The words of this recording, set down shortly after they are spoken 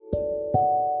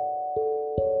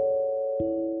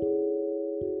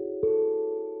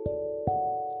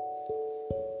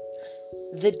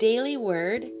The daily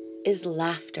word is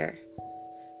laughter.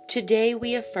 Today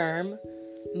we affirm,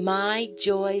 my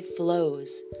joy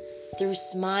flows through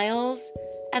smiles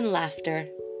and laughter.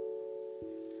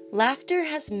 Laughter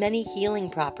has many healing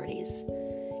properties.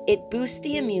 It boosts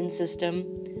the immune system,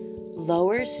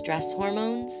 lowers stress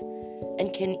hormones,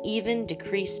 and can even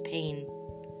decrease pain.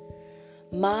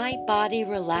 My body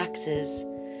relaxes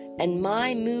and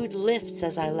my mood lifts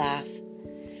as I laugh,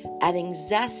 adding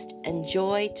zest and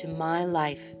joy to my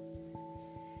life.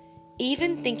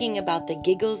 Even thinking about the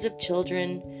giggles of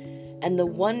children and the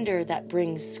wonder that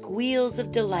brings squeals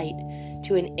of delight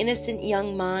to an innocent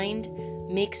young mind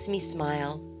makes me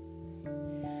smile.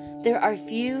 There are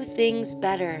few things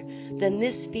better than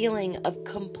this feeling of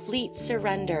complete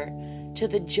surrender to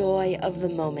the joy of the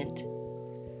moment.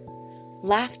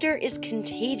 Laughter is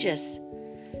contagious,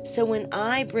 so when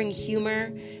I bring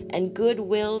humor and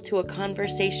goodwill to a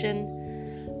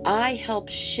conversation, I help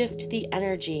shift the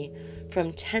energy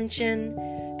from tension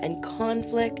and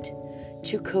conflict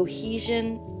to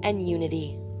cohesion and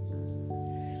unity.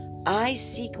 I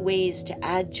seek ways to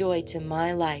add joy to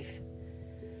my life.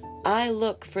 I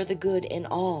look for the good in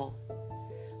all.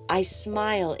 I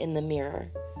smile in the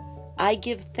mirror. I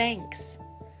give thanks.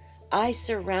 I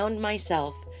surround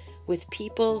myself with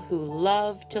people who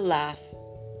love to laugh.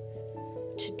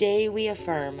 Today we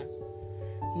affirm,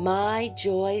 my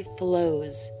joy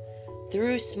flows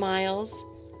through smiles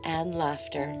and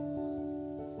laughter.